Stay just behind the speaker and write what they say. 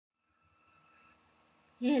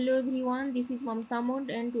Hello everyone, this is Mamta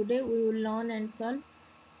Mund and today we will learn and solve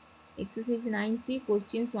exercise 9C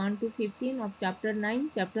questions 1 to 15 of chapter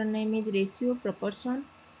 9. Chapter name is Ratio, Proportion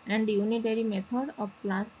and Unitary Method of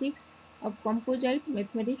class 6 of Composite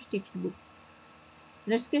Mathematics textbook.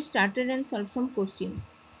 Let's get started and solve some questions.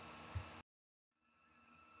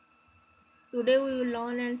 Today we will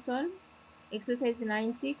learn and solve exercise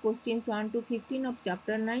 9C questions 1 to 15 of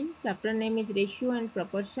chapter 9. Chapter name is Ratio and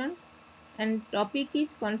Proportions and topic is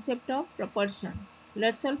Concept of Proportion.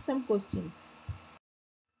 Let's solve some questions.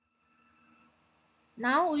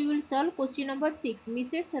 Now we will solve question number 6.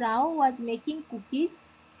 Mrs. Rao was making cookies.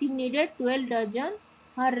 She needed 12 dozen.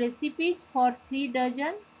 Her recipes for 3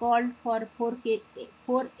 dozen called for 4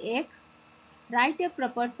 eggs. Write a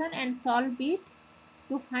proportion and solve it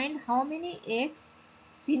to find how many eggs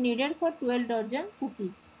she needed for 12 dozen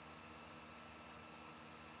cookies.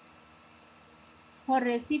 For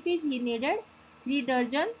recipes he needed 3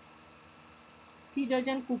 dozen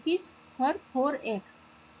cookies for 4 eggs.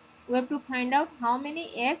 We have to find out how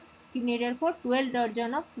many eggs she needed for 12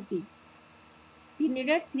 dozen of cookies. She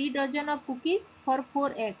needed 3 dozen of cookies for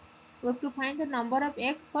 4 eggs. We have to find the number of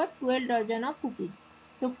eggs for 12 dozen of cookies.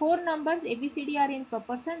 So 4 numbers ABCD are in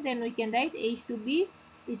proportion, then we can write A is to B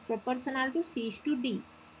is proportional to C is to D.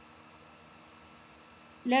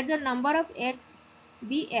 Let the number of eggs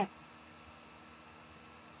be X.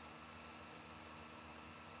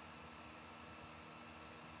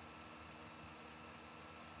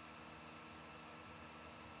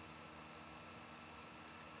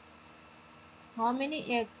 How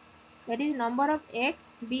many eggs? That is number of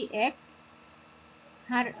eggs be X.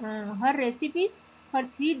 Her recipes for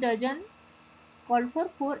 3 dozen called for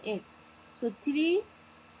 4 eggs. So 3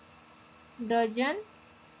 dozen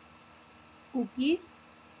cookies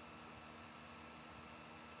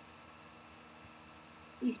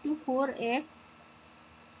is to 4 eggs.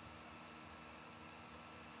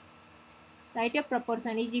 Write a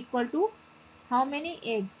proportion is equal to how many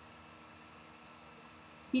eggs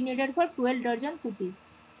she needed for 12 dozen cookies.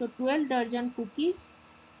 So 12 dozen cookies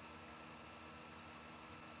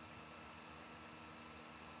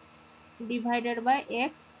divided by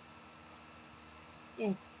x.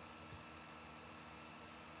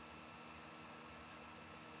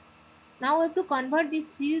 Now we have to convert this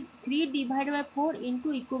 3 divided by 4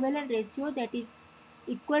 into equivalent ratio, that is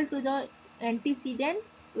equal to the antecedent,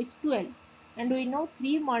 which 12, and we know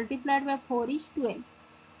 3 multiplied by 4 is 12.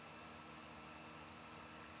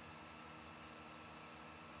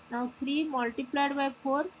 Now 3 multiplied by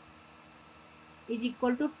 4 is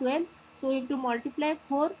equal to 12. So we have to multiply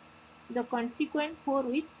 4, the consequent 4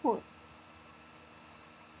 with 4.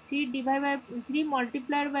 3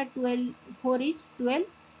 multiplied by 12, 4 is 12.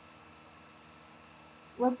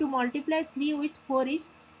 We have to multiply 3 with 4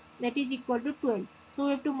 is, that is equal to 12. So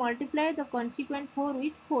we have to multiply the consequent 4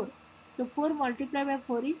 with 4. So 4 multiplied by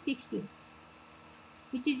 4 is 16,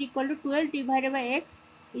 which is equal to 12 divided by x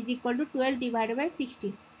is equal to 12 divided by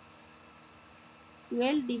 16.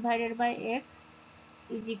 12 divided by x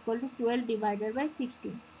is equal to 12 divided by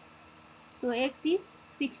 16. So x is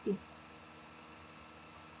 16.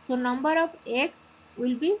 So number of x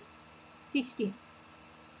will be 16.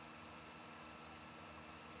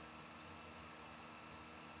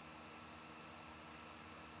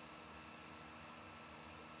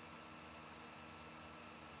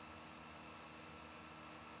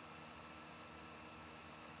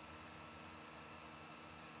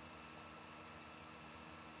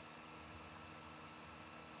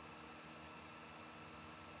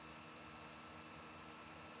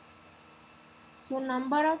 So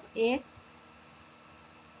number of x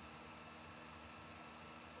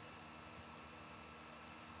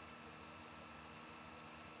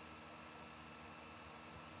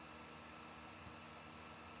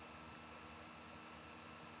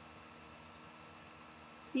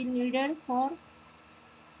she needed for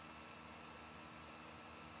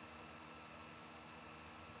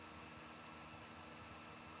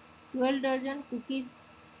 12 dozen cookies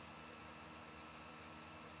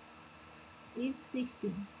is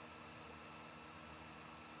 16.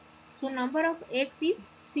 So number of x is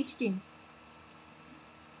 16.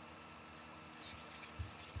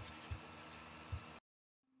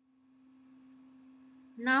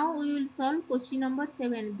 Now we will solve question number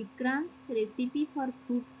 7. Bikram's recipe for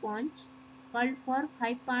fruit punch called for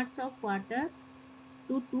 5 parts of water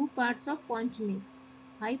to 2 parts of punch mix.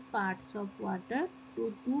 5 parts of water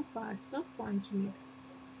to 2 parts of punch mix.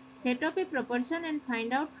 Set up a proportion and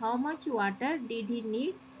find out how much water did he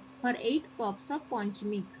need for 8 cups of punch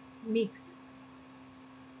mix. We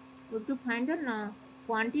have to find the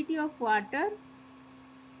quantity of water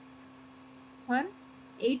for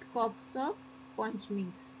 8 cups of punch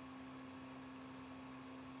mix.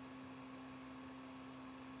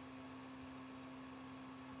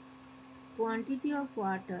 Quantity of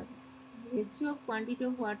water. Ratio of quantity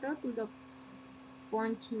of water to the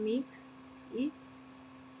punch mix is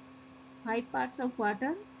 5 parts of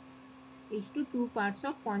water is to 2 parts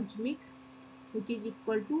of punch mix, which is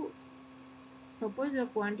equal to, suppose the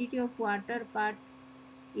quantity of water part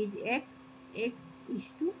is x, x is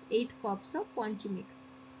to 8 cups of punch mix,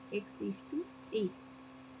 x is to 8.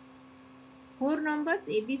 4 numbers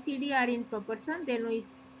A, B, C, D are in proportion, then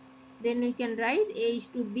we can write A is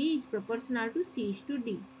to B is proportional to C is to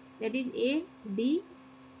D. That is A, D,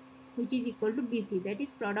 which is equal to BC. That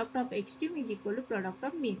is product of extreme is equal to product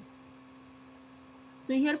of means.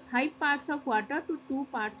 So here 5 parts of water to 2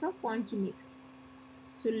 parts of punch mix.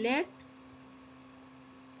 So let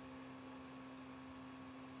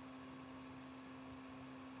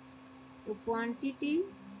the quantity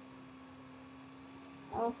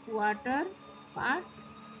of water part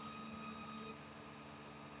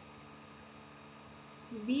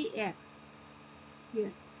be x.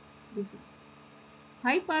 Here this one.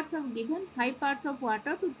 5 parts of given 5 parts of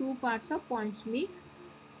water to 2 parts of punch mix.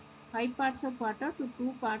 5 parts of water to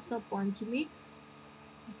 2 parts of punch mix,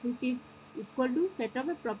 which is equal to set of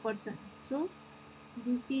a proportion. So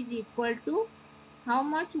this is equal to how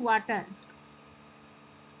much water?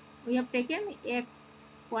 We have taken x,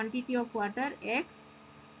 quantity of water x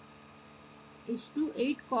is to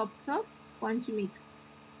 8 cups of punch mix.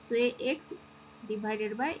 So x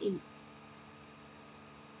divided by 8.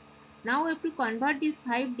 Now we have to convert this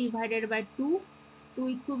 5 divided by 2 to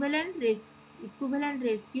equivalent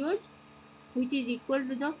ratios, which is equal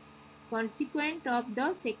to the consequent of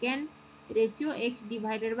the second ratio x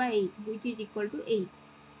divided by 8, which is equal to 8.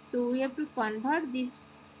 So we have to convert this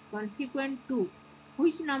consequent to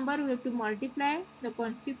which number we have to multiply? The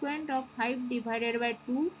consequent of 5 divided by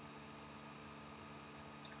 2,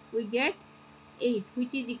 we get 8,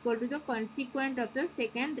 which is equal to the consequent of the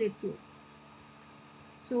second ratio.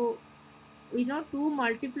 So we know 2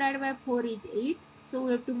 multiplied by 4 is 8. So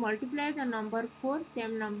we have to multiply the number 4,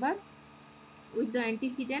 same number, with the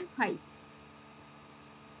antecedent 5.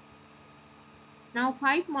 Now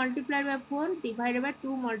 5 multiplied by 4 divided by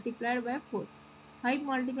 2 multiplied by 4. 5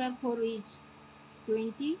 multiplied by 4 is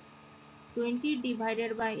 20. 20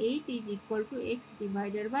 divided by 8 is equal to x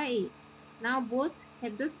divided by 8. Now both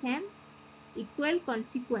have the same equal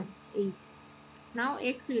consequent 8. Now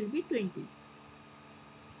x will be 20.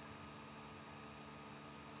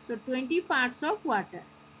 So 20 parts of water.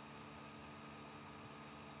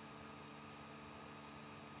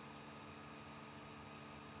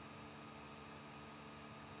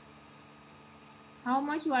 How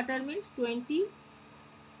much water means 20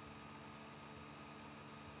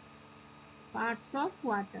 parts of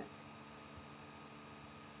water.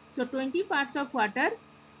 So 20 parts of water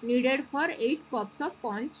needed for 8 cups of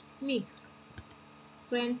punch mix.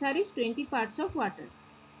 So answer is 20 parts of water.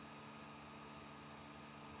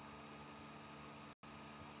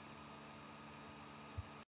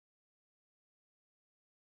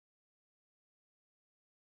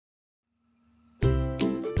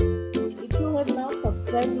 If you have not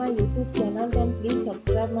subscribed my YouTube channel, then please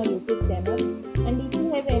subscribe my YouTube channel. And if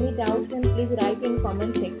you have any doubts, then please write in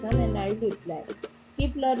comment section and I will reply.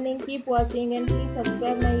 Keep learning, keep watching, and please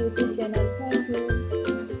subscribe my YouTube channel. Thank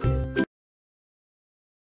you.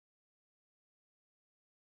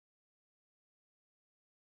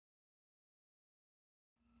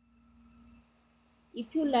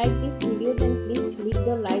 If you like this video, then please click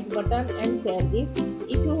the like button and share this.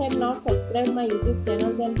 If you have not subscribed my YouTube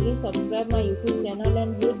channel, then please subscribe my YouTube channel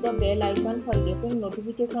and hit the bell icon for getting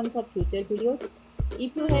notifications of future videos.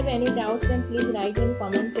 If you have any doubts, then please write in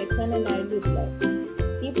comment section and I will reply.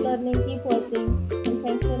 Keep learning, keep watching, and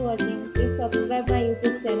thanks for watching. Please subscribe my